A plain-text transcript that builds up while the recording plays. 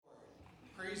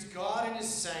Praise God in his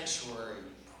sanctuary.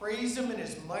 Praise him in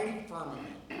his mighty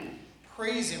firmament.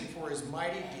 Praise him for his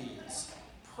mighty deeds.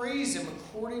 Praise him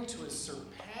according to his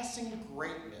surpassing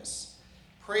greatness.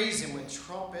 Praise him with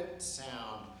trumpet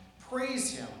sound.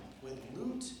 Praise him with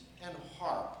lute and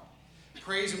harp.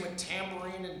 Praise him with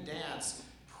tambourine and dance.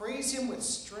 Praise him with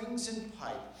strings and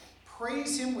pipe.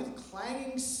 Praise him with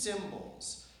clanging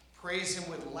cymbals. Praise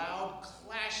him with loud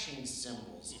clashing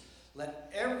cymbals. Let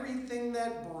everything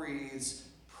that breathes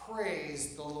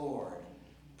praise the Lord.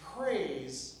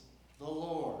 Praise the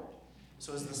Lord.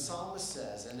 So as the psalmist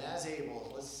says, and as able,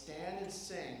 let's stand and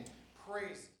sing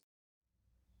praise.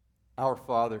 Our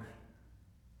Father,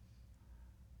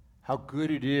 how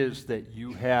good it is that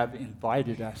you have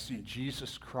invited us in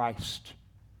Jesus Christ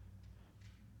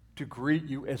to greet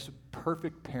you as a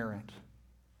perfect parent,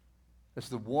 as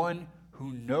the one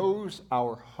who knows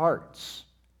our hearts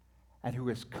and who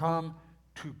has come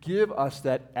to give us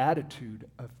that attitude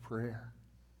of prayer.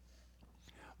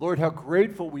 Lord, how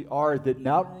grateful we are that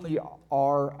not only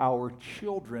are our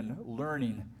children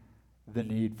learning the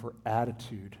need for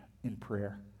attitude in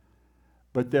prayer,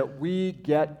 but that we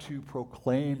get to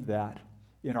proclaim that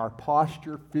in our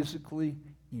posture physically,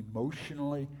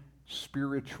 emotionally,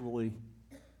 spiritually,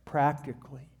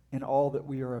 practically, in all that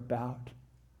we are about.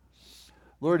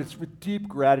 Lord, it's with deep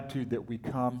gratitude that we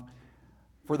come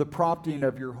for the prompting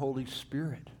of your Holy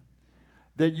Spirit,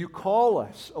 that you call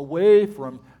us away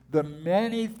from the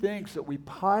many things that we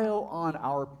pile on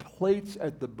our plates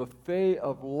at the buffet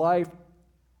of life,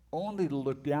 only to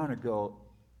look down and go,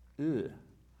 ugh.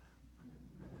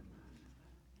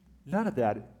 None of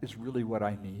that is really what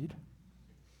I need.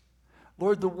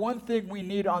 Lord, the one thing we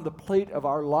need on the plate of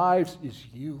our lives is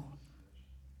you.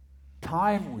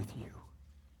 Time with you,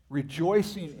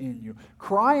 rejoicing in you,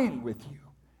 crying with you,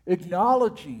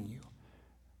 acknowledging you,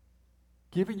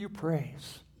 giving you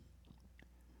praise.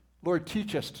 Lord,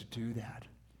 teach us to do that.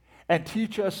 And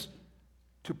teach us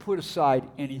to put aside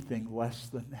anything less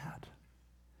than that.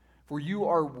 For you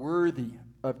are worthy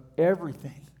of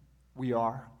everything we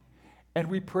are. And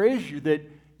we praise you that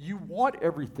you want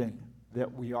everything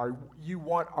that we are. You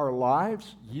want our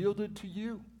lives yielded to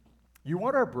you. You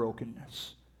want our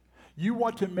brokenness. You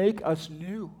want to make us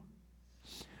new.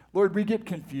 Lord, we get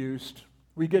confused.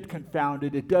 We get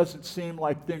confounded. It doesn't seem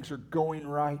like things are going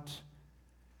right.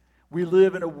 We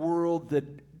live in a world that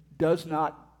does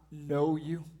not know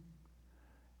you.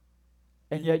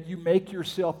 And yet you make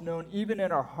yourself known even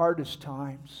in our hardest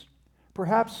times.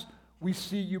 Perhaps we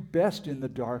see you best in the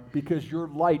dark because your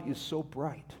light is so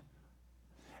bright.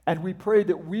 And we pray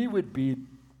that we would be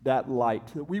that light,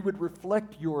 that we would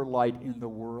reflect your light in the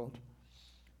world.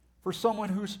 For someone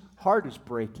whose heart is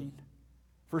breaking,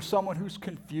 for someone who's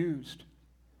confused,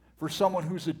 for someone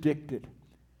who's addicted,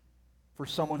 for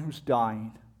someone who's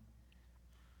dying,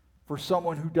 for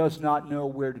someone who does not know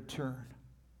where to turn.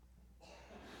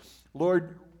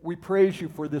 Lord, we praise you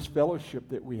for this fellowship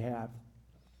that we have.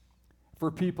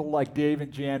 For people like Dave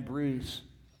and Jan Breeze,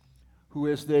 who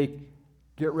as they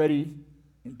get ready,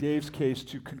 in Dave's case,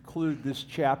 to conclude this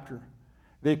chapter,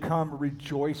 they come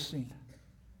rejoicing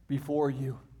before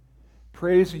you,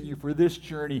 praising you for this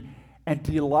journey and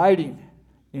delighting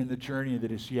in the journey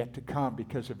that is yet to come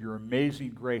because of your amazing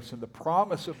grace and the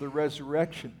promise of the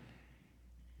resurrection,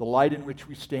 the light in which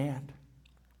we stand.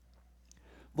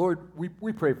 Lord,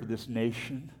 we pray for this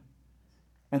nation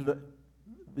and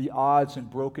the odds and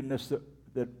brokenness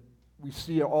that we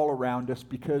see all around us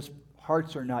because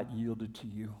hearts are not yielded to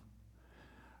you.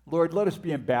 Lord, let us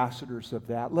be ambassadors of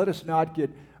that. Let us not get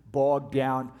bogged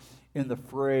down in the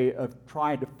fray of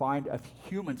trying to find a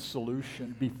human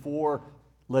solution before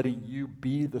letting you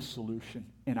be the solution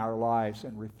in our lives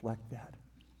and reflect that.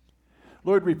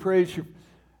 Lord, we praise you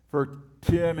for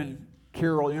Tim and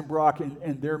Carol Imbrock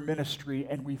and their ministry,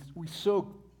 and we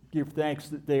so give thanks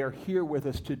that they are here with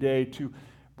us today to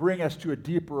bring us to a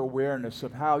deeper awareness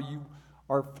of how you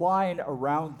are flying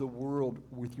around the world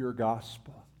with your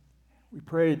gospel. We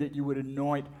pray that you would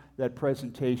anoint that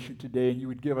presentation today and you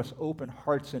would give us open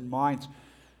hearts and minds,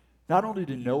 not only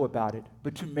to know about it,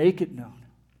 but to make it known.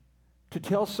 To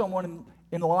tell someone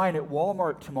in line at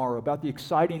Walmart tomorrow about the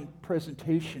exciting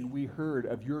presentation we heard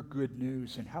of your good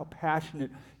news and how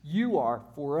passionate you are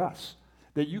for us,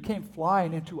 that you came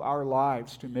flying into our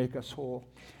lives to make us whole.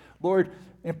 Lord,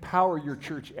 empower your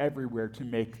church everywhere to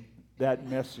make that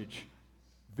message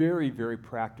very, very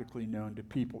practically known to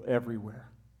people everywhere.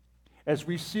 As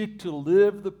we seek to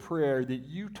live the prayer that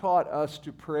you taught us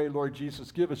to pray, Lord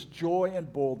Jesus, give us joy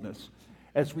and boldness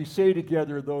as we say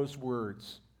together those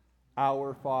words,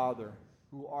 Our Father,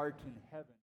 who art in heaven.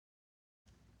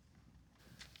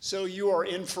 So you are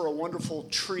in for a wonderful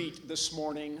treat this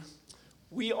morning.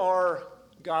 We are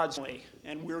God's family,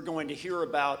 and we're going to hear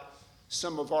about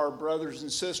some of our brothers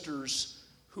and sisters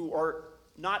who are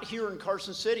not here in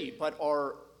Carson City, but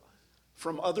are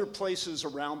from other places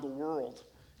around the world.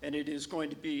 And it is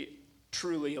going to be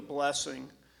truly a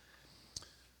blessing.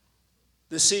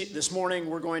 This morning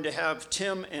we're going to have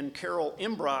Tim and Carol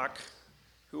Imbrock,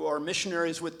 who are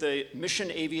missionaries with the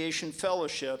Mission Aviation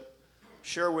Fellowship,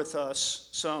 share with us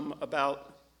some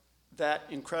about that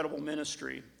incredible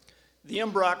ministry. The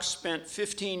Imbrocks spent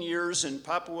 15 years in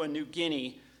Papua New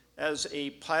Guinea as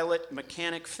a pilot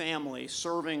mechanic family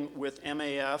serving with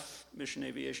MAF, Mission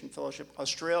Aviation Fellowship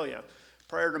Australia,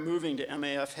 prior to moving to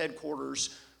MAF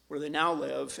headquarters where they now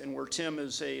live and where Tim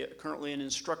is currently an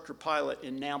instructor pilot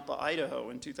in Nampa, Idaho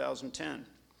in 2010.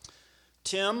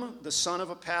 Tim, the son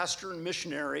of a pastor and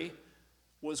missionary,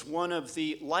 was one of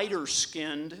the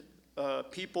lighter-skinned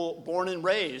people born and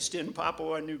raised in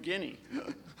Papua New Guinea.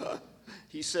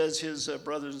 He says his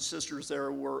brothers and sisters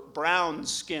there were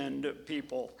brown-skinned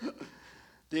people.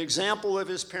 The example of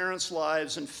his parents'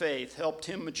 lives and faith helped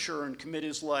him mature and commit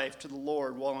his life to the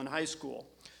Lord while in high school.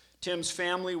 Tim's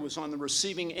family was on the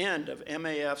receiving end of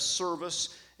MAF's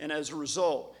service, and as a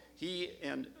result, he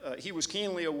was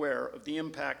keenly aware of the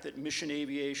impact that mission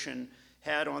aviation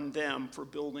had on them for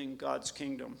building God's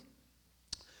kingdom.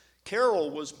 Carol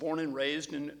was born and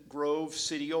raised in Grove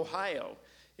City, Ohio.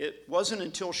 It wasn't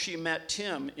until she met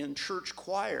Tim in church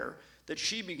choir that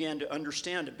she began to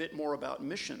understand a bit more about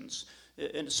missions.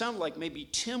 And it sounded like maybe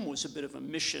Tim was a bit of a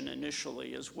mission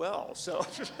initially as well, so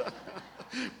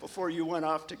before you went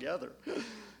off together.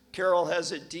 Carol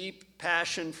has a deep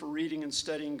passion for reading and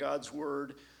studying God's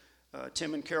Word.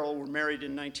 Tim and Carol were married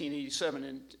in 1987,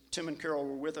 and Tim and Carol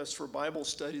were with us for Bible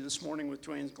study this morning with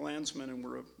Dwayne Glansman, and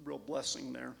we're a real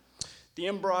blessing there. The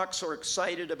Imbrocks are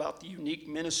excited about the unique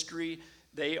ministry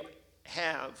they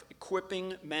have,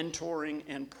 equipping, mentoring,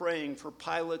 and praying for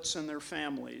pilots and their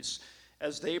families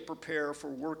as they prepare for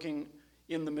working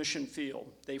in the mission field.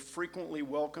 They frequently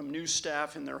welcome new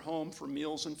staff in their home for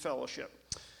meals and fellowship.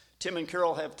 Tim and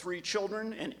Carol have 3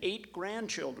 children and 8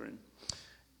 grandchildren.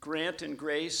 Grant and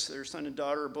Grace, their son and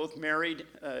daughter, are both married.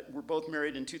 Were both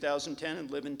married in 2010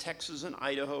 and live in Texas and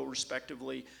Idaho,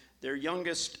 respectively. Their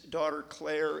youngest daughter,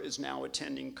 Claire, is now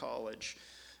attending college.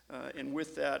 And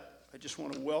with that, I just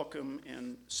want to welcome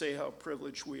and say how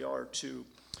privileged we are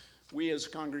we as a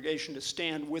congregation, to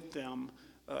stand with them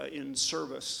in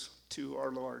service to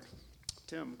our Lord.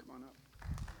 Tim, come on up.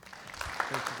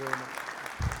 Thank you very much.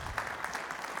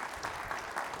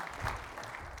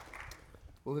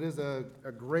 Well, it is a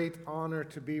great honor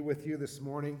to be with you this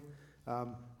morning.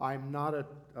 I'm not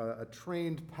a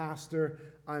trained pastor.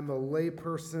 I'm a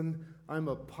layperson. I'm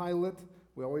a pilot.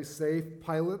 We always say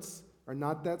pilots are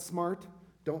not that smart.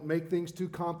 Don't make things too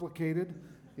complicated.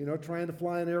 You know, trying to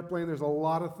fly an airplane, there's a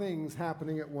lot of things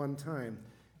happening at one time.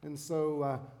 And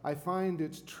so I find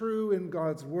it's true in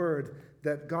God's Word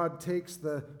that God takes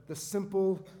the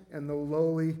simple and the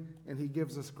lowly, and He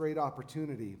gives us great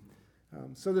opportunity.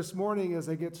 So this morning, as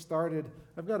I get started,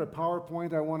 I've got a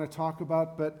PowerPoint I want to talk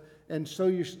about and show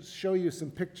you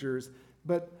some pictures.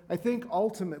 But I think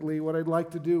ultimately what I'd like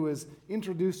to do is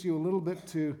introduce you a little bit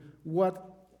to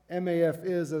what MAF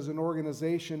is as an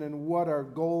organization and what our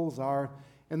goals are.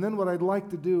 And then what I'd like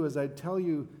to do is I'd tell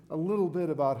you a little bit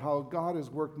about how God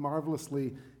has worked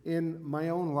marvelously in my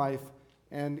own life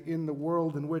and in the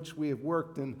world in which we have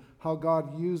worked, and how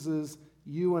God uses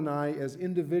you and I as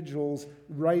individuals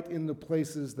right in the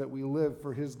places that we live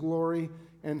for His glory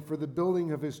and for the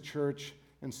building of His church,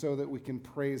 and so that we can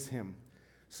praise Him.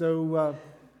 So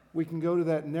we can go to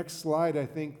that next slide, I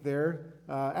think, there.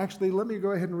 Actually, let me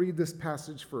go ahead and read this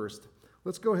passage first.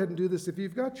 Let's go ahead and do this. If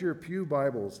you've got your pew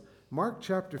Bibles, Mark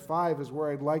chapter 5 is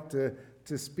where I'd like to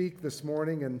speak this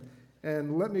morning,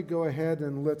 and let me go ahead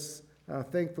and let's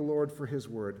thank the Lord for His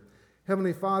word.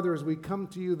 Heavenly Father, as we come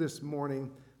to you this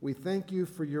morning, we thank you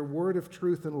for your word of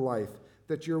truth and life,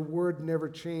 that your word never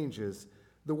changes.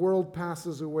 The world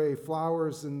passes away,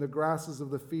 flowers and the grasses of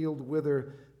the field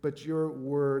wither, but your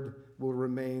word will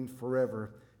remain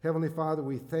forever. Heavenly Father,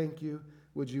 we thank you.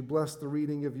 Would you bless the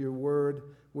reading of your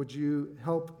word? Would you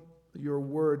help your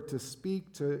word to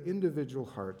speak to individual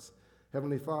hearts?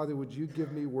 Heavenly Father, would you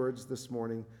give me words this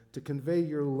morning to convey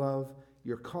your love,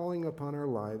 your calling upon our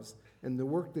lives, and the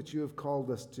work that you have called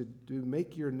us to do,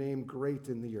 make your name great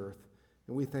in the earth.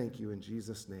 And we thank you in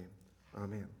Jesus' name.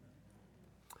 Amen.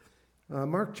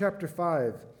 Mark chapter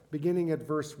 5, beginning at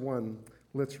verse 1.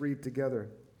 Let's read together.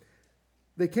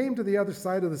 They came to the other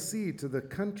side of the sea, to the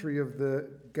country of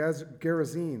the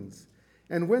Gerasenes.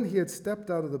 And when he had stepped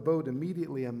out of the boat,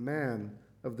 immediately a man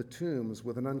of the tombs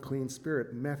with an unclean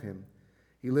spirit met him.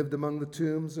 He lived among the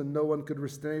tombs, and no one could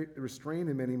restrain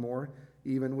him anymore,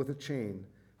 even with a chain,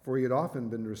 for he had often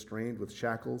been restrained with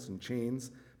shackles and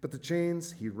chains, but the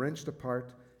chains he wrenched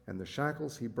apart, and the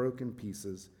shackles he broke in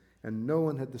pieces, and no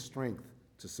one had the strength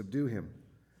to subdue him.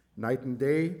 Night and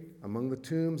day, among the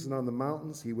tombs and on the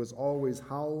mountains, he was always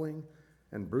howling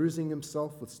and bruising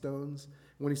himself with stones.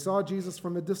 When he saw Jesus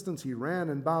from a distance, he ran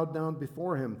and bowed down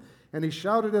before him, and he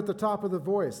shouted at the top of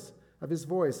his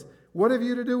voice, "What have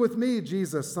you to do with me,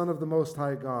 Jesus, Son of the Most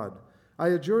High God? I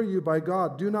adjure you by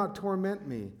God, do not torment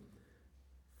me."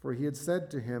 For he had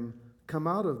said to him, "Come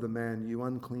out of the man, you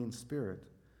unclean spirit."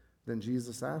 Then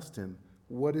Jesus asked him,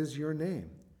 "What is your name?"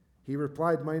 He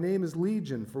replied, "My name is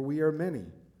Legion, for we are many."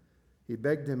 He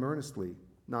begged him earnestly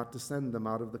not to send them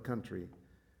out of the country.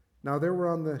 Now there were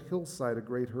on the hillside a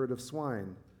great herd of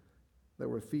swine that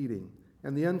were feeding,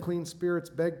 and the unclean spirits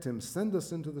begged him, "Send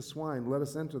us into the swine, let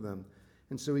us enter them."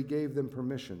 And so he gave them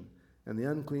permission, and the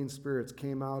unclean spirits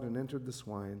came out and entered the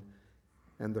swine,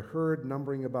 and the herd,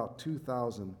 numbering about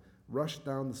 2,000, rushed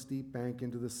down the steep bank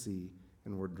into the sea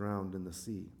and were drowned in the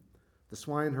sea. The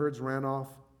swineherds ran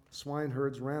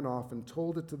off and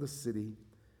told it to the city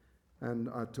and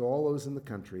to all those in the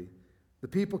country. The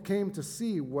people came to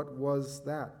see what was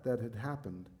that had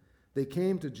happened. They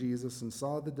came to Jesus and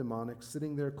saw the demonic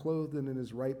sitting there clothed and in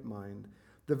his right mind,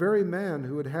 the very man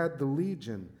who had had the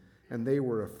legion, and they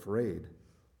were afraid.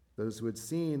 Those who had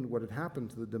seen what had happened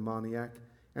to the demoniac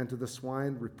and to the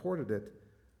swine reported it.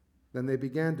 Then they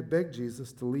began to beg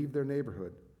Jesus to leave their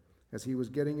neighborhood. As he was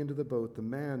getting into the boat, the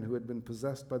man who had been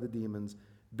possessed by the demons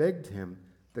begged him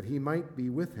that he might be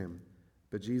with him.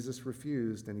 But Jesus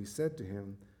refused, and he said to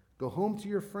him, "Go home to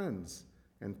your friends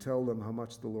and tell them how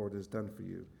much the Lord has done for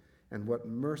you and what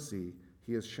mercy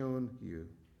he has shown you."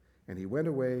 And he went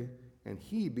away, and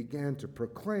he began to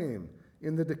proclaim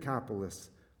in the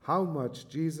Decapolis how much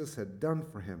Jesus had done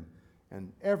for him,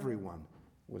 and everyone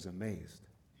was amazed.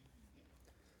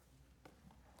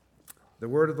 The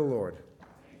word of the Lord.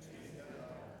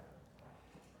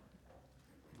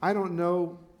 I don't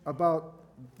know about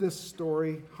this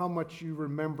story, how much you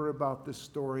remember about this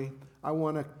story. I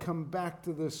want to come back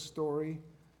to this story,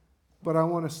 but I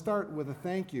want to start with a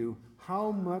thank you.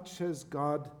 How much has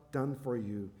God done for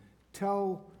you?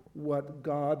 Tell what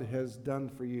God has done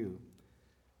for you.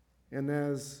 And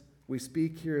as we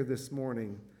speak here this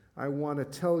morning, I want to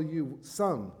tell you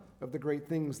some of the great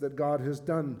things that God has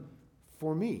done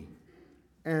for me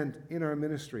and in our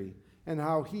ministry, and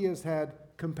how he has had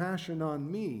compassion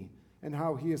on me, and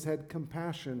how he has had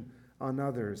compassion on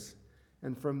others.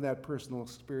 And from that personal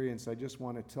experience, I just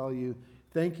want to tell you,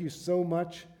 thank you so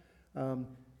much.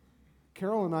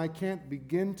 Carol and I can't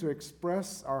begin to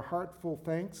express our heartful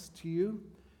thanks to you.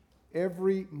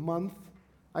 Every month,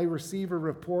 I receive a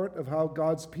report of how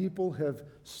God's people have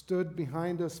stood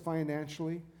behind us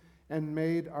financially and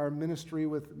made our ministry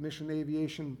with Mission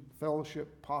Aviation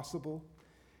Fellowship possible.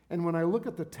 And when I look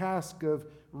at the task of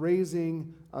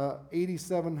raising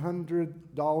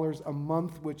 $8,700 a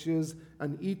month, which is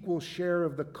an equal share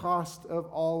of the cost of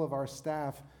all of our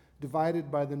staff,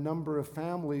 divided by the number of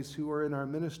families who are in our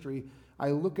ministry,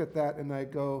 I look at that and I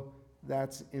go,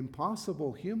 that's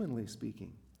impossible, humanly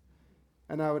speaking.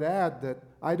 And I would add that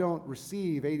I don't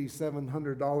receive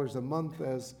 $8,700 a month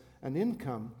as an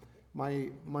income.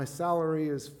 My salary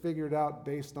is figured out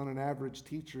based on an average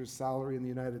teacher's salary in the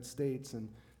United States, and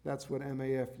that's what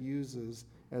MAF uses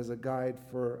as a guide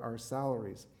for our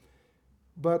salaries.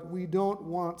 But we don't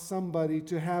want somebody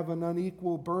to have an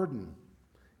unequal burden.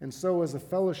 And so as a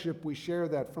fellowship, we share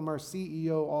that from our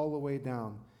CEO all the way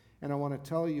down. And I want to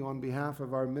tell you on behalf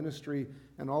of our ministry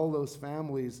and all those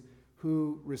families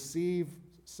who receive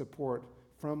support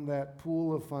from that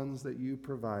pool of funds that you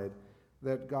provide,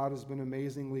 that God has been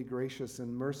amazingly gracious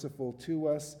and merciful to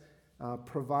us,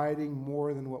 providing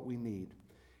more than what we need.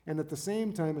 And at the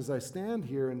same time, as I stand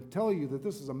here and tell you that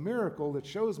this is a miracle that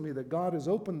shows me that God has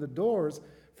opened the doors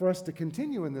for us to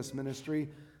continue in this ministry,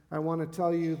 I want to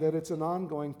tell you that it's an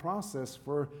ongoing process.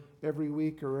 For every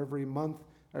week or every month,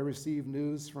 I receive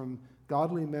news from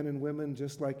godly men and women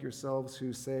just like yourselves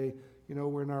who say, you know,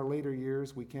 we're in our later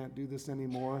years, we can't do this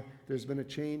anymore. There's been a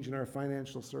change in our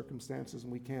financial circumstances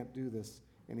and we can't do this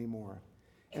anymore.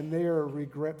 And they are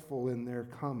regretful in their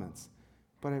comments.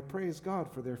 But I praise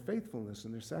God for their faithfulness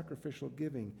and their sacrificial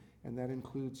giving, and that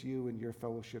includes you and your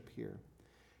fellowship here.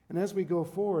 And as we go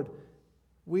forward,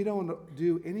 we don't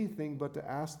do anything but to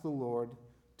ask the Lord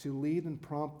to lead and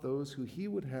prompt those who he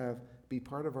would have be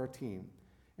part of our team.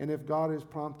 And if God is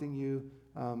prompting you,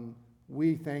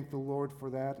 we thank the Lord for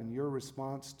that and your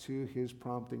response to his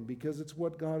prompting, because it's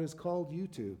what God has called you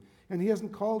to. And he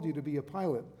hasn't called you to be a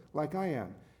pilot like I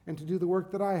am and to do the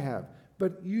work that I have.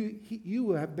 But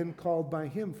you have been called by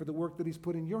him for the work that he's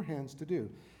put in your hands to do.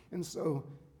 And so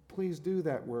please do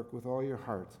that work with all your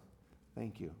heart.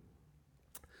 Thank you.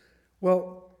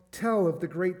 Well, tell of the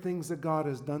great things that God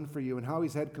has done for you and how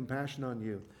he's had compassion on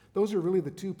you. Those are really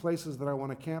the two places that I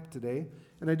want to camp today.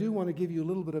 And I do want to give you a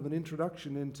little bit of an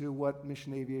introduction into what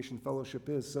Mission Aviation Fellowship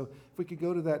is. So if we could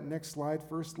go to that next slide.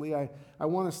 Firstly, I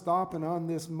want to stop, and on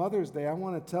this Mother's Day, I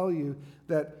want to tell you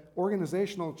that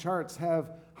organizational charts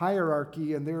have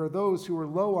hierarchy, and there are those who are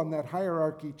low on that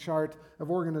hierarchy chart of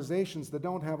organizations that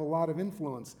don't have a lot of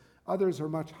influence. Others are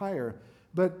much higher.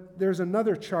 But there's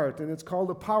another chart, and it's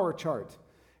called a power chart.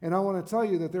 And I want to tell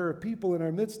you that there are people in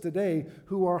our midst today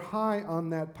who are high on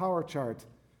that power chart.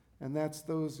 And that's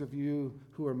those of you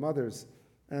who are mothers,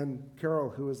 and Carol,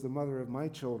 who is the mother of my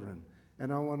children.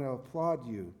 And I want to applaud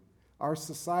you. Our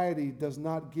society does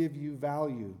not give you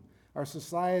value. Our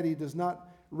society does not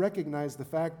recognize the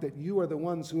fact that you are the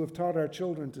ones who have taught our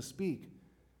children to speak.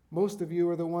 Most of you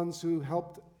are the ones who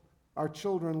helped our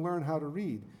children learn how to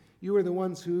read. You are the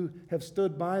ones who have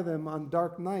stood by them on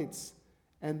dark nights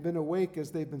and been awake as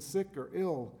they've been sick or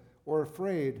ill or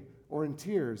afraid or in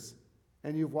tears,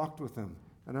 and you've walked with them.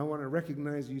 And I want to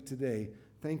recognize you today.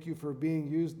 Thank you for being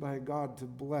used by God to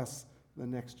bless the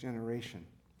next generation.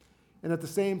 And at the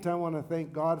same time, I want to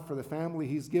thank God for the family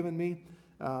he's given me.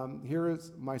 Here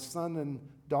is my son and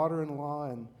daughter-in-law,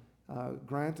 and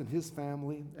Grant and his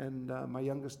family, and my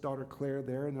youngest daughter, Claire,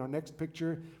 there. In our next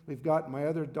picture, we've got my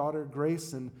other daughter,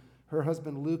 Grace, and her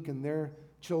husband, Luke, and their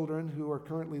children who are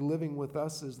currently living with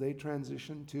us as they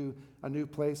transition to a new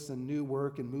place and new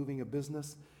work and moving a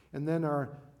business. And then our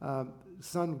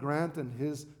son, Grant, and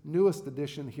his newest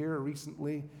addition here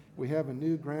recently. We have a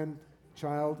new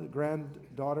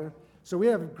granddaughter. So we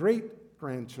have great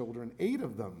grandchildren, 8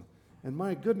 of them. And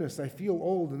my goodness, I feel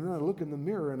old, and then I look in the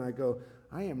mirror and I go,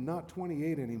 I am not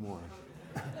 28 anymore.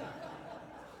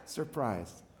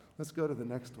 Surprised. Let's go to the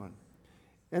next one.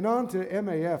 And on to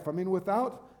MAF. I mean,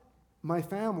 without my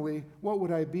family, what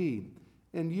would I be?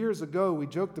 And years ago, we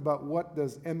joked about what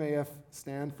does MAF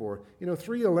stand for. You know,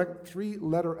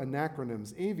 three-letter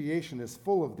acronyms. Aviation is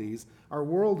full of these. Our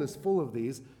world is full of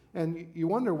these. And you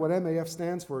wonder what MAF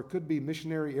stands for. It could be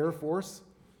Missionary Air Force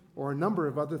or a number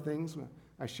of other things.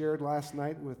 I shared last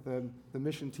night with the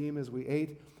mission team as we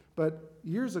ate. But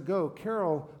years ago,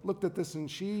 Carol looked at this and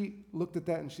she looked at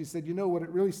that and she said, you know what it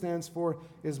really stands for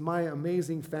is my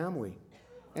amazing family.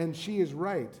 And she is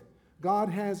right. God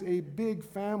has a big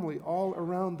family all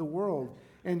around the world,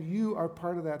 and you are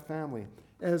part of that family.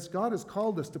 As God has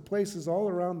called us to places all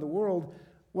around the world,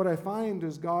 what I find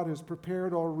is God has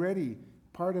prepared already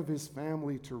part of his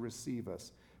family to receive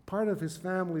us, part of his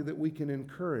family that we can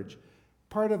encourage,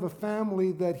 part of a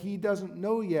family that he doesn't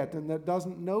know yet and that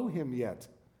doesn't know him yet,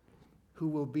 who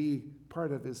will be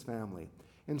part of his family.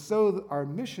 And so our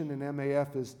mission in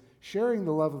MAF is sharing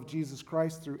the love of Jesus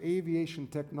Christ through aviation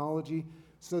technology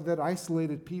so that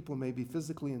isolated people may be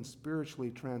physically and spiritually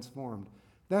transformed.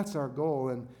 That's our goal.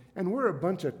 And we're a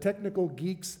bunch of technical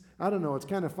geeks. I don't know, it's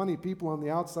kind of funny. People on the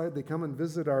outside, they come and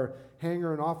visit our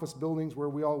hangar and office buildings where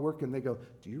we all work, and they go,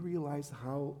 do you realize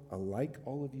how alike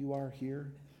all of you are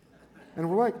here? And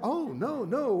we're like, oh,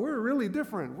 no, we're really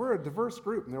different. We're a diverse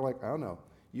group. And they're like, I don't know.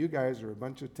 You guys are a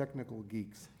bunch of technical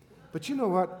geeks. But you know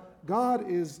what? God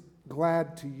is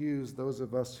glad to use those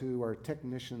of us who are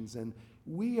technicians, and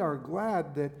we are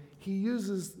glad that he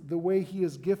uses the way he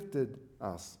has gifted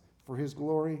us for his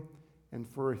glory and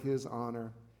for his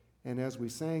honor. And as we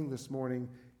sang this morning,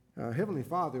 Heavenly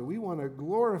Father, we want to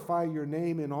glorify your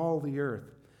name in all the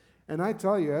earth. And I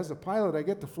tell you, as a pilot, I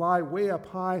get to fly way up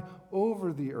high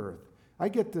over the earth. I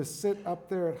get to sit up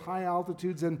there at high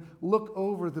altitudes and look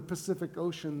over the Pacific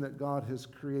Ocean that God has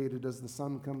created as the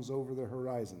sun comes over the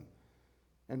horizon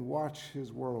and watch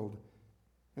his world.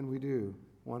 And we do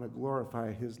want to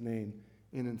glorify his name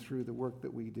in and through the work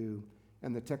that we do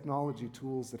and the technology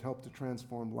tools that help to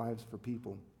transform lives for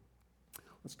people.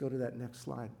 Let's go to that next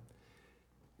slide.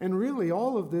 And really,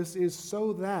 all of this is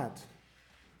so that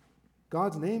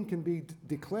God's name can be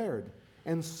declared,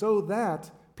 and so that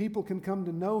people can come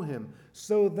to know him,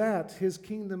 so that his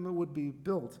kingdom would be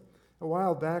built. A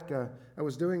while back, I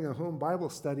was doing a home Bible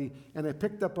study, and I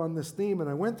picked up on this theme, and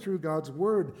I went through God's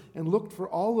word and looked for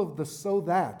all of the so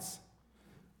that's.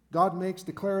 God makes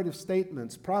declarative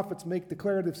statements. Prophets make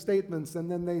declarative statements,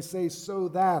 and then they say, so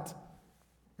that,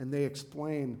 and they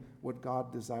explain what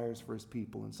God desires for his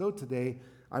people. And so today,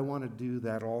 I want to do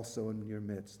that also in your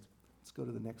midst. Let's go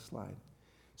to the next slide.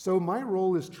 So my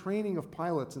role is training of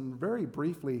pilots, and very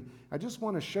briefly, I just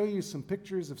want to show you some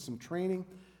pictures of some training.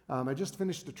 I just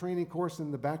finished a training course in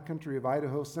the backcountry of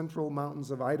Idaho, central mountains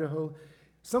of Idaho.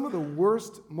 Some of the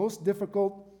worst, most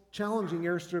difficult, challenging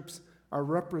airstrips are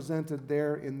represented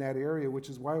there in that area, which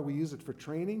is why we use it for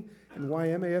training and why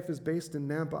MAF is based in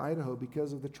Nampa, Idaho,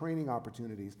 because of the training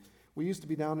opportunities. We used to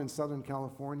be down in Southern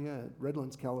California,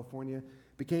 Redlands, California.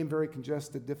 Became very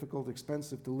congested, difficult,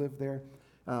 expensive to live there.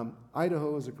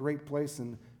 Idaho is a great place,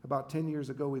 and about 10 years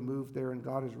ago we moved there, and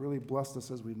God has really blessed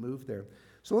us as we moved there.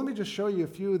 So let me just show you a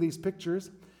few of these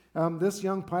pictures. This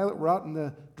young pilot, we're out in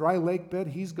the dry lake bed.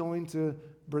 He's going to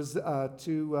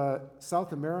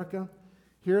South America.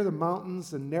 Here are the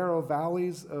mountains and narrow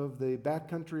valleys of the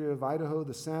backcountry of Idaho,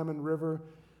 the Salmon River.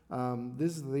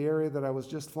 This is the area that I was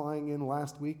just flying in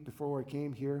last week before I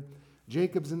came here.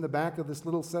 Jacob's in the back of this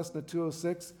little Cessna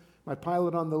 206. My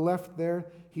pilot on the left there,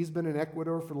 he's been in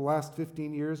Ecuador for the last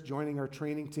 15 years, joining our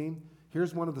training team.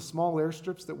 Here's one of the small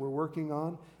airstrips that we're working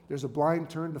on. There's a blind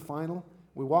turn to final.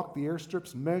 We walk the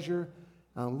airstrips, measure,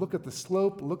 look at the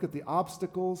slope, look at the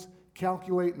obstacles,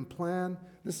 calculate and plan.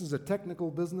 This is a technical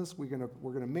business. We're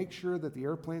gonna make sure that the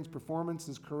airplane's performance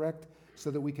is correct so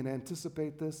that we can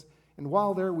anticipate this. And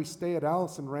while there, we stay at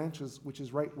Allison Ranches, which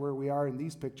is right where we are in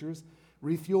these pictures,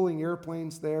 refueling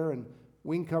airplanes there and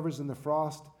wing covers in the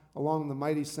frost along the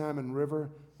mighty Salmon River,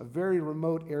 a very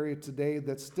remote area today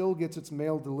that still gets its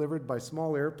mail delivered by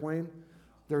small airplane.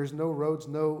 There's no roads,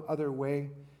 no other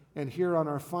way. And here on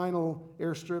our final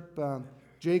airstrip,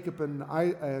 Jacob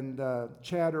and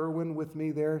Chad Irwin with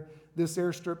me there. This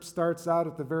airstrip starts out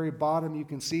at the very bottom. You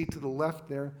can see to the left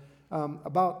there,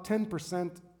 about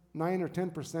 10%, 9 or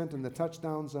 10% in the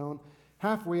touchdown zone.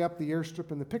 Halfway up the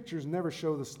airstrip, and the pictures never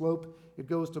show the slope. It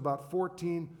goes to about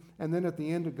 14, and then at the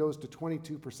end it goes to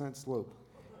 22% slope.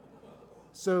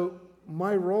 So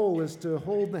my role is to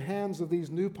hold the hands of these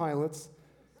new pilots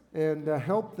and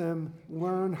help them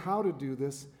learn how to do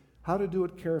this, how to do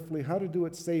it carefully, how to do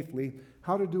it safely,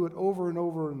 how to do it over and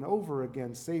over and over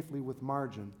again safely with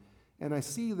margin. And I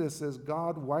see this as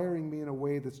God wiring me in a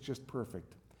way that's just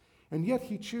perfect. And yet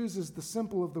he chooses the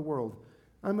simple of the world.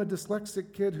 I'm a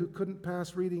dyslexic kid who couldn't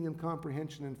pass reading and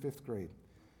comprehension in 5th grade.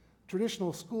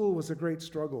 Traditional school was a great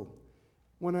struggle.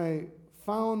 When I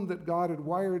found that God had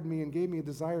wired me and gave me a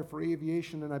desire for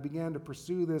aviation and I began to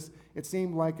pursue this, it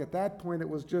seemed like at that point it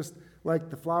was just like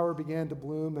the flower began to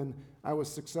bloom and I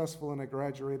was successful and I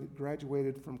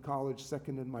graduated from college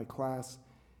second in my class.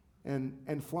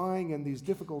 And flying in these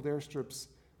difficult airstrips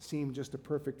seemed just a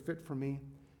perfect fit for me.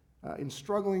 In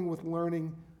struggling with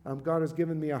learning, God has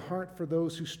given me a heart for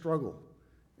those who struggle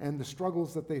and the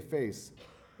struggles that they face,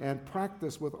 and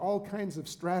practice with all kinds of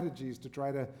strategies to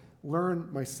try to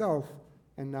learn myself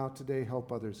and now today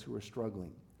help others who are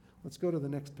struggling. Let's go to the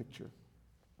next picture.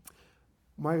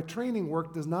 My training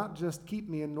work does not just keep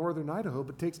me in northern Idaho,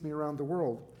 but takes me around the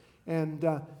world. And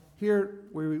here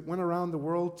we went around the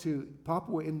world to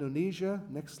Papua, Indonesia.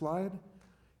 Next slide.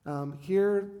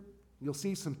 Here you'll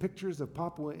see some pictures of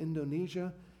Papua,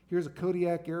 Indonesia. Here's a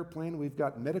Kodiak airplane. We've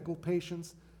got medical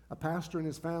patients, a pastor and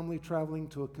his family traveling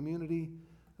to a community,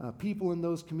 people in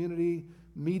those community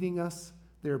meeting us.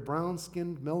 They're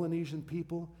brown-skinned Melanesian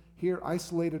people. Here,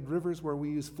 isolated rivers where we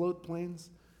use float planes,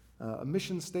 a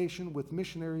mission station with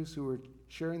missionaries who are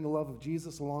sharing the love of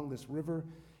Jesus along this river,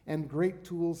 and great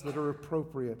tools that are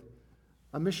appropriate.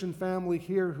 A mission family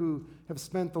here who have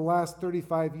spent the last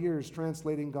 35 years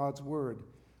translating God's Word.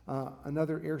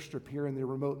 Another airstrip here in the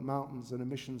remote mountains and a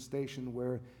mission station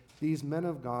where these men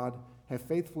of God have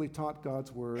faithfully taught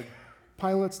God's Word.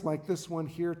 Pilots like this one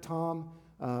here, Tom,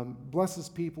 blesses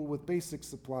people with basic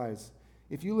supplies.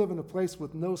 If you live in a place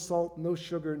with no salt, no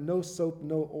sugar, no soap,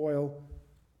 no oil,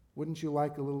 wouldn't you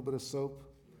like a little bit of soap?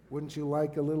 Wouldn't you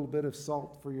like a little bit of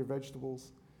salt for your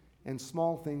vegetables? And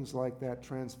small things like that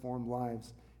transform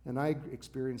lives. And I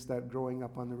experienced that growing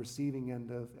up on the receiving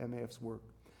end of MAF's work.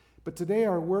 But today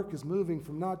our work is moving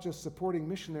from not just supporting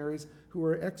missionaries who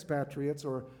are expatriates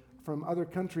or from other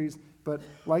countries, but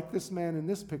like this man in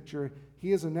this picture,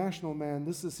 he is a national man.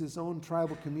 This is his own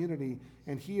tribal community,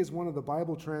 and he is one of the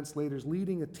Bible translators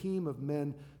leading a team of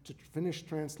men to finish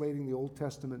translating the Old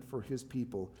Testament for his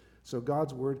people so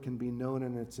God's Word can be known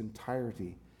in its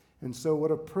entirety. And so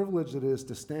what a privilege it is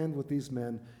to stand with these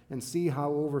men and see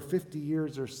how over 50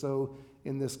 years or so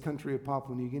in this country of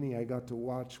Papua New Guinea I got to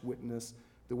watch, witness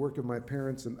the work of my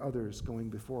parents and others going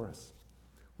before us.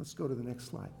 Let's go to the next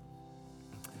slide.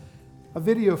 A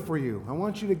video for you. I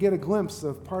want you to get a glimpse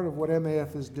of part of what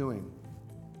MAF is doing.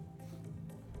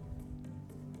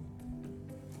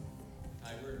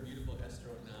 Hi, we're in beautiful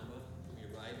Estronawa. We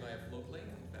arrived by a float plane.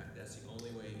 In fact, that's the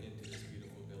only way into this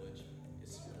beautiful village.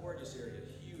 It's a gorgeous area,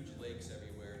 huge lakes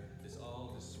everywhere. It's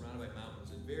all just surrounded by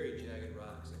mountains and very jagged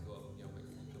rocks that go up,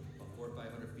 about 400 or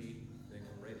 500 feet, then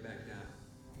come right back down.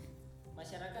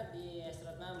 Masyarakat di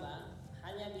Estret Namba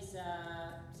hanya bisa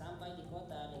sampai di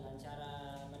kota dengan cara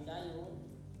mendayung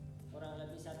kurang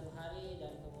lebih 1 hari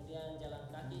dan kemudian jalan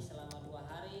kaki selama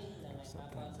 2 hari dan naik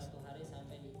kapal 1 hari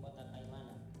sampai di kota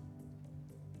Kaimana.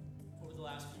 Over the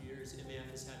last few years,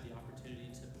 MAF has had the opportunity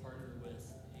to partner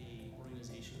with an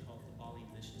organization called the Bali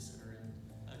Mission Center.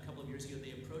 And a couple of years ago,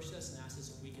 they approached us and asked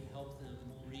us if we could help them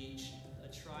reach a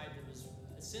tribe that was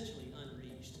essentially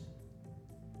unreached.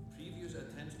 Previous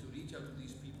attempts to reach out to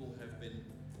these people have been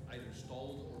either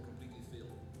stalled or completely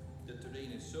failed. The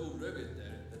terrain is so rugged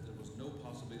there that there was no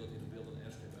possibility to build an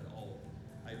airstrip at all.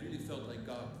 I really felt like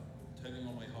God tugging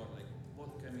on my heart, like,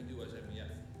 what can we do as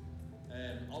MEF?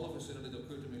 And all of a sudden it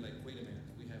occurred to me, like, wait a minute,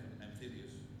 we have an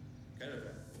amphibious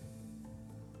caravan.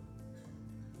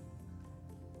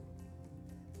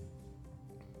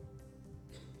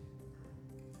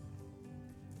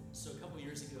 So a couple of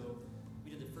years ago,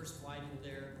 we did the first flight into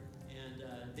there, and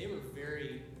they were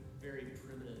very, very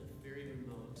primitive, very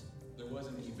remote. There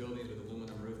wasn't any buildings with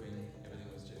aluminum roofing.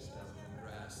 Everything was just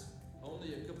grass.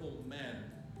 Only a couple men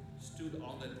stood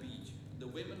on that beach. The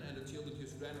women and the children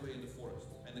just ran away in the forest.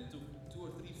 And it took 2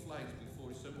 or 3 flights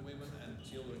before some women and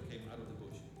children came out of the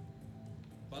bush.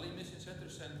 Bali Mission Center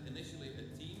sent initially a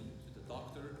team with a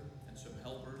doctor and some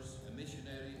helpers, a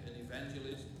missionary, an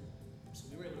evangelist. So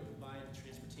we were able to provide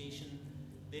transportation.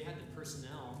 They had the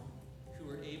personnel who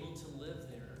were able to live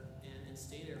there and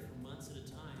stay there for months at a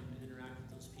time and interact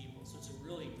with those people. So it's a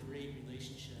really great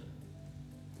relationship.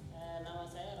 Nama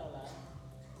saya Roland.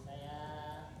 Saya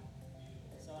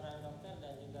seorang dokter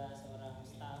dan juga seorang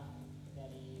staf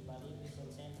dari Bali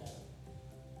Mission Center.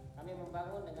 Kami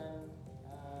membangun dengan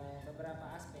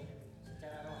beberapa aspek,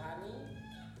 secara rohani,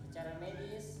 secara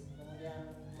medis,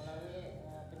 kemudian melalui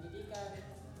pendidikan.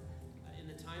 In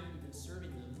the time we've been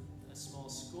serving them, a small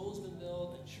school has been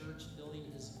built, a church building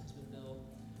has been built.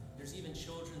 There's even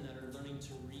children that are learning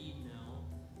to read now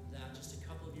that just a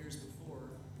couple of years before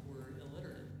were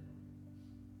illiterate.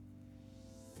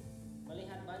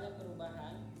 Melihat banyak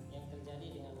perubahan yang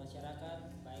terjadi dengan masyarakat,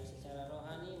 baik secara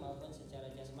rohani maupun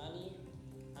secara jasmani,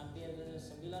 hampir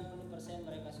 90%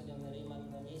 mereka sudah menerima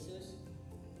Tuhan Yesus,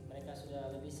 mereka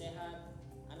sudah lebih sehat,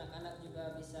 anak-anak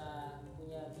juga bisa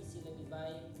punya visi lebih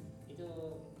baik. Itu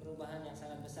perubahan yang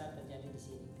sangat besar terjadi di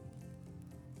sini.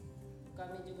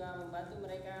 Kami juga membantu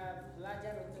mereka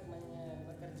belajar untuk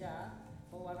bekerja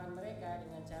keuangan mereka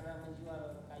dengan cara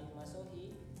menjual kayu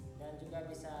masohi dan juga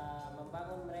bisa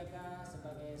membangun mereka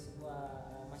sebagai sebuah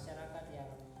masyarakat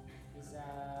yang bisa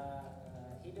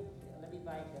hidup lebih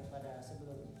baik daripada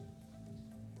sebelumnya.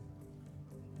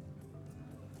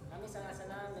 Kami sangat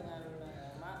senang dengan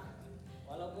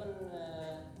walaupun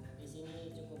di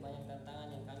sini cukup banyak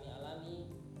tantangan yang kami alami,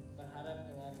 berharap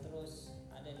dengan terus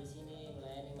ada di sini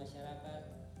melayani masyarakat,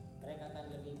 mereka akan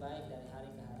lebih baik dari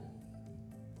hari ke hari.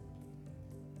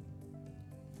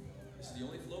 This is the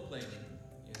only floatplane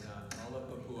in all of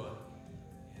Papua.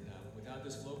 And without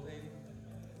this floatplane,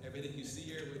 everything you see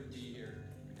here wouldn't be here.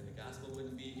 And the gospel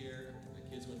wouldn't be here. And the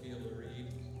kids wouldn't be able to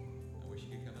read. I wish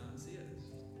you could come out and see it.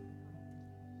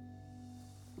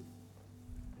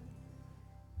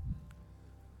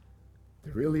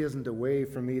 There really isn't a way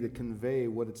for me to convey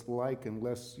what it's like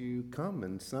unless you come,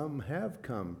 and some have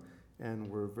come, and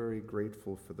we're very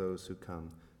grateful for those who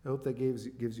come. I hope that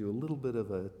gives you a little bit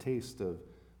of a taste of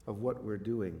what we're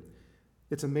doing.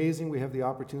 It's amazing we have the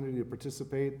opportunity to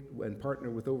participate and partner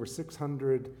with over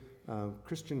 600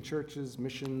 Christian churches,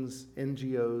 missions,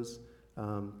 NGOs,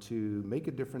 to make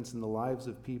a difference in the lives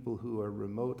of people who are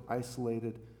remote,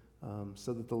 isolated,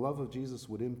 so that the love of Jesus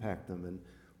would impact them. And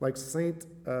like Saint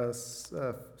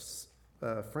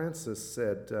Francis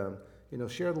said,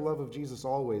 share the love of Jesus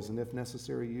always, and if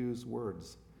necessary, use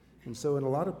words. And so in a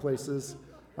lot of places,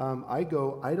 I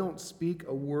don't speak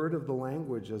a word of the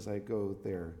language as I go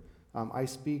there. I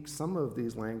speak some of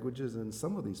these languages in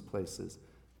some of these places,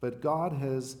 but God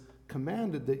has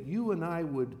commanded that you and I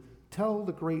would tell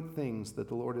the great things that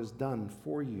the Lord has done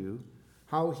for you,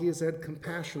 how he has had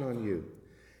compassion on you.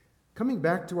 Coming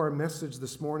back to our message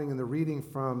this morning in the reading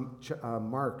from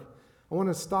Mark, I want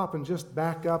to stop and just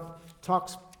back up,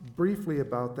 talk briefly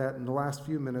about that in the last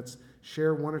few minutes,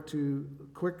 share 1 or 2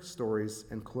 quick stories,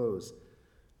 and close.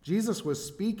 Jesus was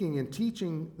speaking and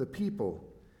teaching the people,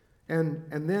 and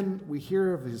then we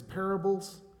hear of his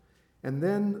parables, and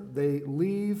then they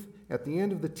leave. At the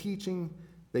end of the teaching,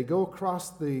 they go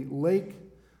across the lake.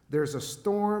 There's a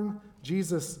storm.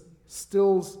 Jesus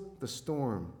stills the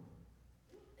storm.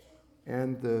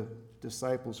 And the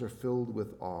disciples are filled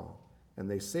with awe, and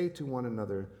they say to one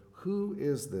another, "Who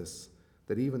is this,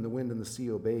 that even the wind and the sea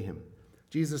obey him?"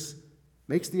 Jesus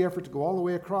makes the effort to go all the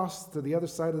way across to the other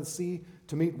side of the sea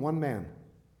to meet one man,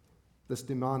 this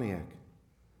demoniac.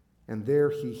 And there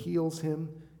he heals him.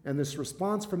 And this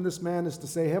response from this man is to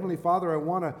say, "Heavenly Father, I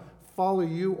want to follow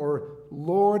you," or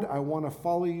 "Lord, I want to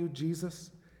follow you,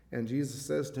 Jesus." And Jesus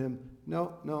says to him,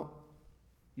 No,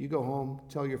 you go home,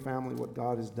 tell your family what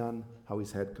God has done, how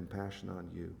he's had compassion on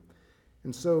you.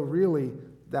 And so really,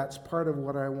 that's part of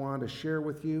what I want to share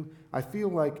with you. I feel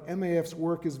like MAF's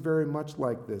work is very much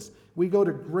like this. We go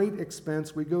to great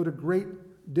expense, we go to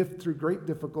through great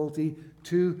difficulty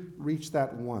to reach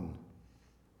that one.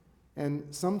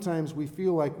 And sometimes we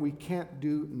feel like we can't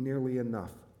do nearly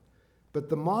enough. But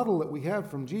the model that we have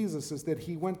from Jesus is that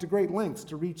he went to great lengths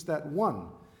to reach that one.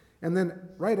 And then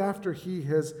right after he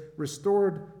has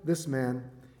restored this man,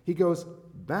 he goes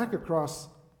back across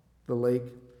the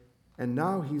lake, and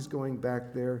now he's going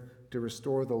back there to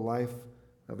restore the life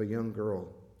of a young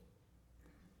girl,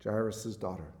 Jairus'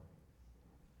 daughter.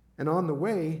 And on the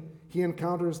way, he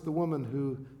encounters the woman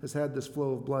who has had this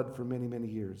flow of blood for many, many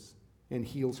years, and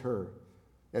heals her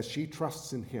as she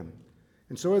trusts in him.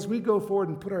 And so as we go forward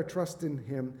and put our trust in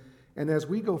him, and as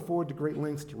we go forward to great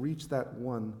lengths to reach that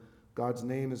one, God's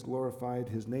name is glorified,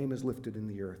 his name is lifted in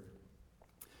the earth.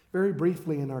 Very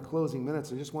briefly in our closing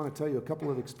minutes, I just want to tell you a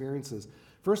couple of experiences.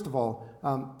 First of all,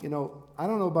 I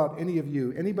don't know about any of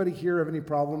you. Anybody here have any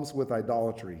problems with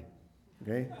idolatry?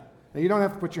 Okay? Now, you don't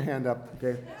have to put your hand up,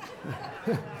 okay?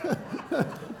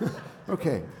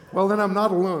 Okay. Well, then I'm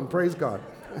not alone. Praise God.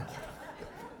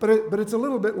 But it's a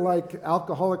little bit like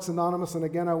Alcoholics Anonymous, and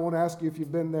again, I won't ask you if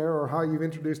you've been there or how you've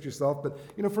introduced yourself, but,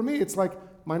 for me, it's like,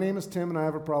 my name is Tim, and I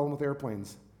have a problem with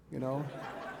airplanes,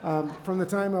 from the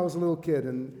time I was a little kid,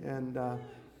 and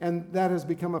that has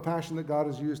become a passion that God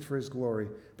has used for his glory.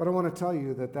 But I want to tell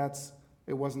you that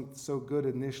it wasn't so good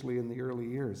initially in the early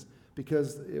years,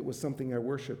 because it was something I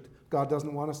worshiped. God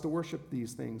doesn't want us to worship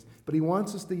these things, but he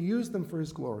wants us to use them for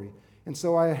his glory. And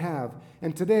so I have.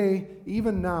 And today,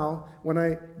 even now, when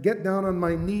I get down on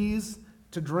my knees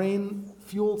to drain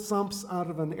fuel sumps out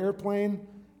of an airplane,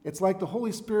 it's like the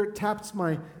Holy Spirit taps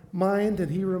my mind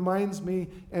and he reminds me,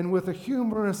 and with a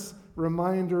humorous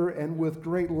reminder and with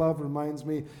great love reminds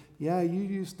me, yeah, you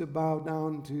used to bow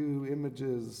down to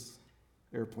images,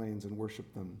 airplanes, and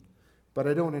worship them. But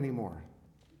I don't anymore.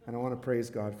 And I want to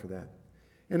praise God for that.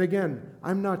 And again,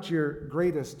 I'm not your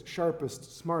greatest,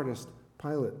 sharpest, smartest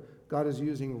pilot. God is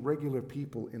using regular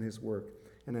people in his work.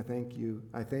 And I thank you.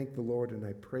 I thank the Lord and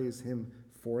I praise him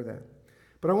for that.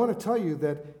 But I want to tell you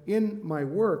that in my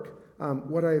work,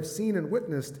 what I have seen and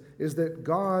witnessed is that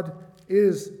God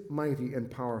is mighty and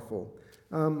powerful.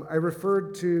 I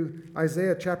referred to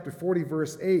Isaiah chapter 40,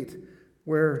 verse 8,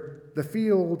 where the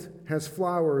field has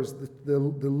flowers,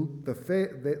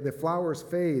 the flowers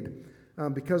fade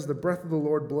because the breath of the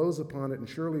Lord blows upon it, and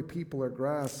surely people are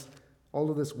grass. All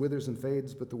of this withers and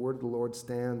fades, but the word of the Lord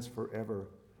stands forever,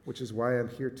 which is why I'm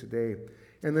here today.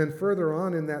 And then further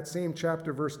on in that same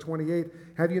chapter, verse 28,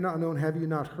 have you not known, have you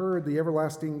not heard, the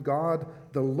everlasting God,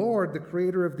 the Lord, the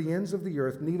creator of the ends of the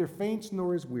earth, neither faints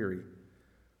nor is weary.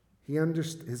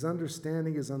 His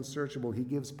understanding is unsearchable. He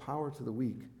gives power to the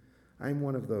weak. I'm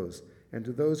one of those. And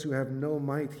to those who have no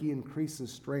might, he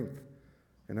increases strength.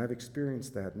 And I've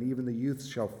experienced that. And even the youths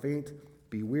shall faint,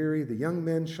 be weary. The young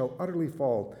men shall utterly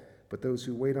fall. But those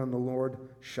who wait on the Lord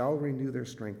shall renew their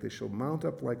strength. They shall mount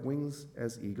up like wings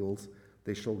as eagles.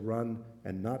 They shall run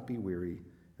and not be weary,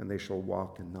 and they shall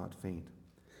walk and not faint.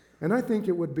 And I think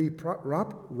it would be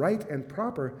right and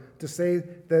proper to say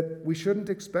that we shouldn't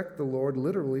expect the Lord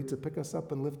literally to pick us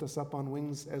up and lift us up on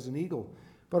wings as an eagle.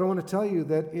 But I want to tell you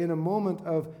that in a moment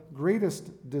of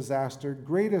greatest disaster,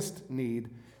 greatest need,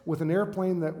 with an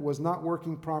airplane that was not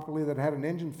working properly, that had an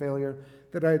engine failure,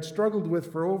 that I had struggled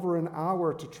with for over an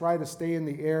hour to try to stay in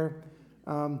the air.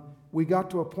 We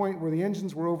got to a point where the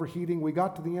engines were overheating. We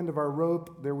got to the end of our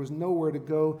rope. There was nowhere to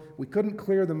go. We couldn't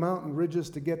clear the mountain ridges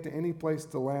to get to any place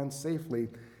to land safely.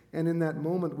 And in that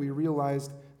moment, we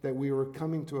realized that we were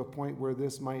coming to a point where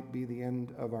this might be the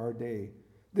end of our day.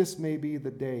 This may be the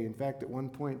day. In fact, at one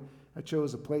point, I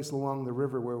chose a place along the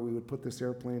river where we would put this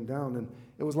airplane down. And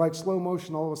it was like slow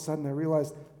motion. All of a sudden, I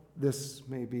realized this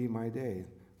may be my day,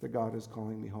 that God is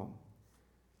calling me home.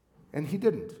 And he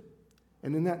didn't.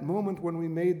 And in that moment when we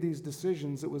made these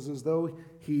decisions, it was as though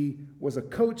he was a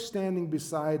coach standing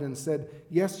beside and said,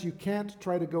 yes, you can't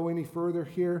try to go any further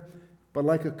here, but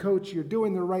like a coach, you're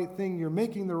doing the right thing, you're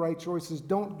making the right choices,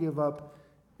 don't give up.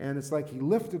 And it's like he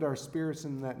lifted our spirits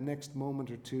in that next moment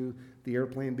or two. The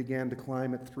airplane began to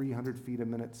climb at 300 feet a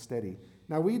minute steady.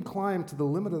 Now, we'd climbed to the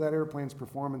limit of that airplane's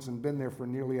performance and been there for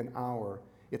nearly an hour.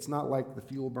 It's not like the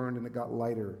fuel burned and it got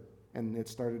lighter and it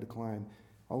started to climb.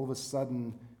 All of a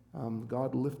sudden,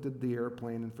 God lifted the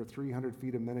airplane, and for 300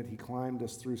 feet a minute, he climbed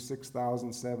us through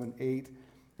 6,007, 8,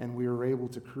 and we were able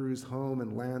to cruise home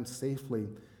and land safely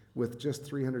with just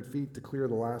 300 feet to clear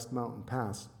the last mountain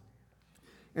pass.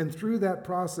 And through that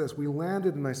process, we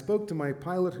landed, and I spoke to my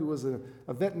pilot, who was a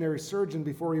veterinary surgeon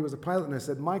before he was a pilot, and I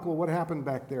said, Michael, what happened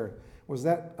back there? Was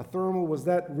that a thermal? Was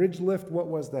that ridge lift? What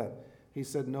was that? He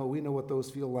said, no, we know what those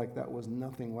feel like. That was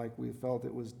nothing like we felt.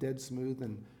 It was dead smooth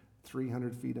and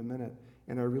 300 feet a minute.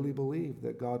 And I really believe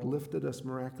that God lifted us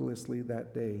miraculously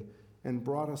that day and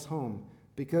brought us home,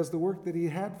 because the work that he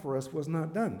had for us was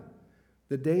not done.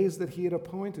 The days that he had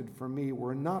appointed for me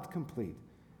were not complete,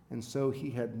 and so he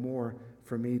had more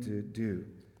for me to do.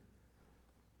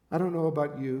 I don't know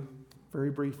about you,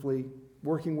 very briefly,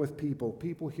 working with people.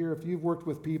 People here, if you've worked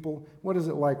with people, what is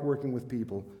it like working with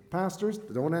people? Pastors,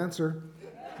 don't answer,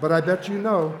 but I bet you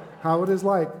know how it is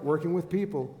like working with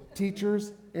people.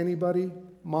 Teachers, anybody,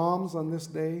 moms on this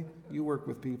day, you work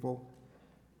with people.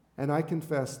 And I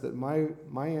confess that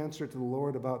my answer to the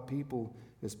Lord about people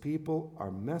is people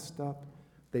are messed up.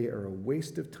 They are a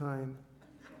waste of time.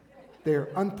 They are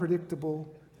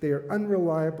unpredictable. They are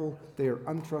unreliable. They are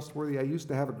untrustworthy. I used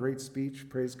to have a great speech.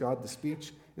 Praise God, the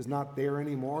speech is not there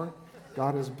anymore.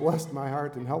 God has blessed my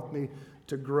heart and helped me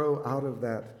to grow out of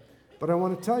that. But I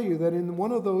want to tell you that in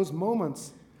one of those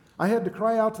moments, I had to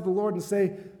cry out to the Lord and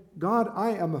say, God,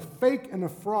 I am a fake and a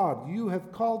fraud. You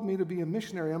have called me to be a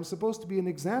missionary. I'm supposed to be an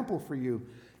example for you.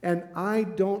 And I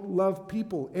don't love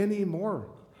people anymore.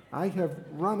 I have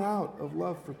run out of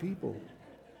love for people.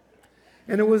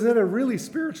 And it was at a really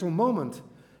spiritual moment.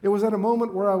 It was at a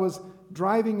moment where I was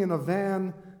driving in a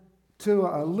van to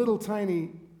a little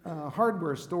tiny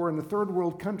hardware store in a third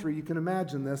world country. You can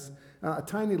imagine this, a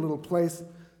tiny little place,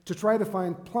 to try to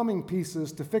find plumbing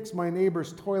pieces to fix my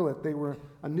neighbor's toilet. They were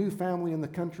a new family in the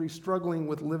country, struggling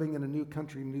with living in a new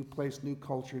country, new place, new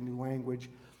culture, new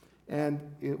language. And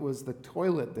it was the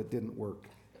toilet that didn't work.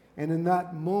 And in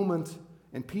that moment,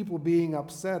 and people being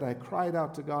upset, I cried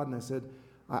out to God and I said,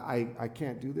 I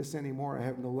can't do this anymore. I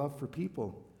have no love for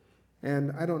people.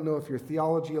 And I don't know if your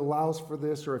theology allows for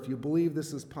this or if you believe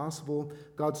this is possible.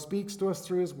 God speaks to us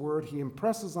through his word. He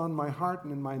impresses on my heart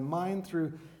and in my mind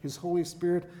through his Holy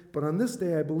Spirit. But on this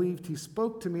day, I believed he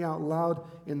spoke to me out loud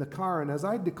in the car. And as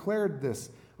I declared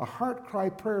this, a heart cry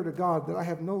prayer to God, that I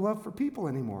have no love for people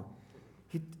anymore,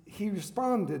 he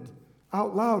responded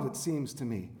out loud, it seems to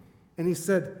me. And he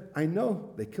said, I know,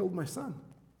 they killed my son.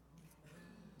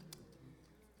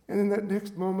 And in that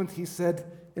next moment, he said,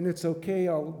 and it's okay,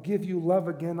 I'll give you love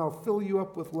again. I'll fill you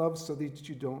up with love so that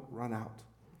you don't run out.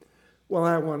 Well,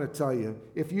 I want to tell you,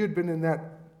 if you'd been in that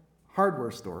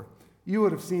hardware store, you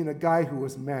would have seen a guy who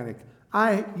was manic.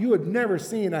 You had never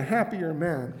seen a happier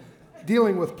man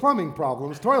dealing with plumbing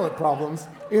problems, toilet problems,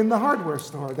 in the hardware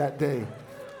store that day.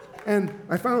 And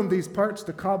I found these parts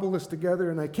to cobble this together,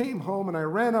 and I came home and I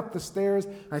ran up the stairs.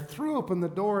 I threw open the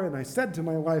door and I said to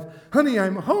my wife, honey,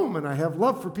 I'm home and I have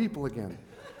love for people again.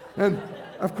 And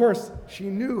of course, she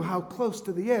knew how close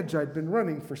to the edge I'd been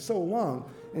running for so long,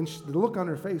 and the look on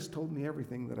her face told me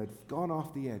everything, that I'd gone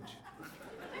off the edge.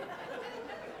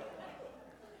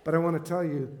 But I want to tell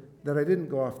you that I didn't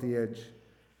go off the edge.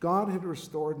 God had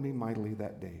restored me mightily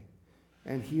that day,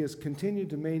 and he has continued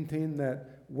to maintain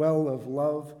that well of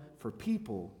love for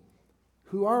people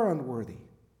who are unworthy.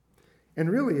 And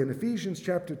really, in Ephesians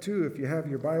chapter 2, if you have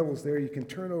your Bibles there, you can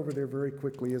turn over there very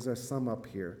quickly as I sum up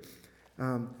here.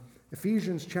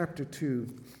 Ephesians chapter 2,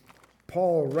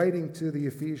 Paul writing to the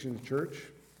Ephesian church,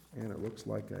 and it looks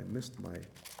like I missed my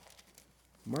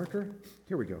marker.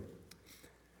 Here we go.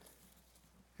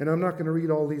 And I'm not going to read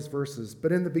all these verses,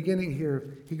 but in the beginning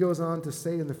here, he goes on to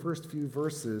say in the first few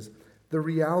verses, the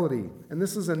reality, and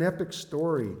this is an epic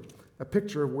story, a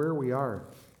picture of where we are.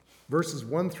 Verses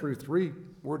 1 through 3,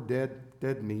 we're dead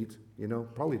meat,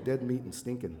 probably dead meat and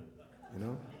stinking,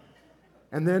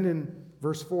 And then in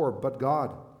verse 4, but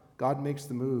God makes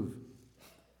the move.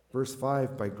 Verse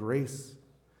 5, by grace.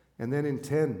 And then in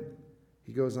 10,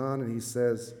 he goes on and he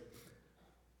says,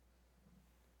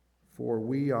 for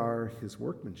we are his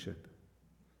workmanship.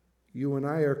 You and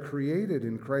I are created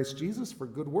in Christ Jesus for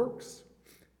good works,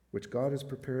 which God has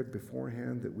prepared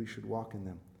beforehand that we should walk in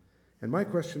them. And my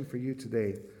question for you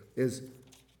today is,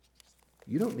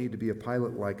 you don't need to be a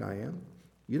pilot like I am.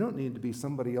 You don't need to be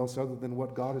somebody else other than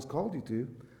what God has called you to.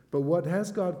 But what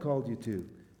has God called you to?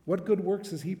 What good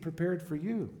works has he prepared for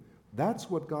you? That's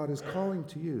what God is calling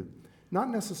to you. Not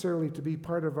necessarily to be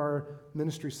part of our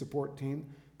ministry support team,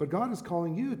 But God is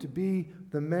calling you to be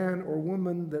the man or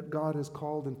woman that God has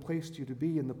called and placed you to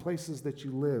be in the places that you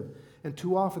live. And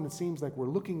too often it seems like we're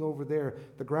looking over there.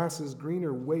 The grass is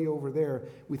greener way over there.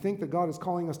 We think that God is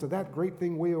calling us to that great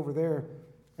thing way over there.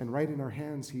 And right in our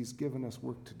hands, He's given us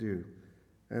work to do.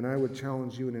 And I would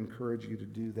challenge you and encourage you to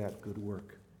do that good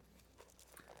work.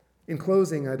 In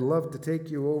closing, I'd love to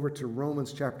take you over to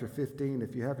Romans chapter 15.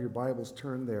 If you have your Bibles,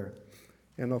 turn there.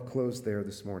 And I'll close there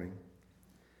this morning.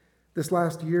 This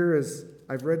last year, as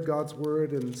I've read God's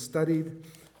Word and studied,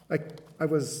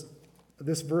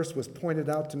 this verse was pointed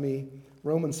out to me,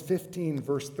 Romans 15,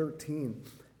 verse 13.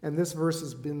 And this verse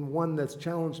has been one that's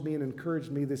challenged me and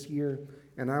encouraged me this year,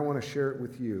 and I want to share it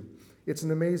with you. It's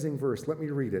an amazing verse. Let me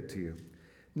read it to you.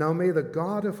 Now may the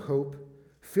God of hope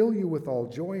fill you with all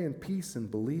joy and peace in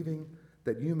believing,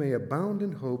 that you may abound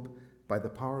in hope by the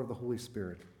power of the Holy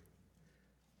Spirit.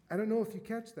 I don't know if you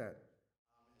catch that.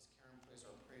 As Karen plays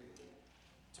our prelude,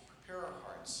 to prepare our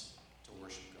hearts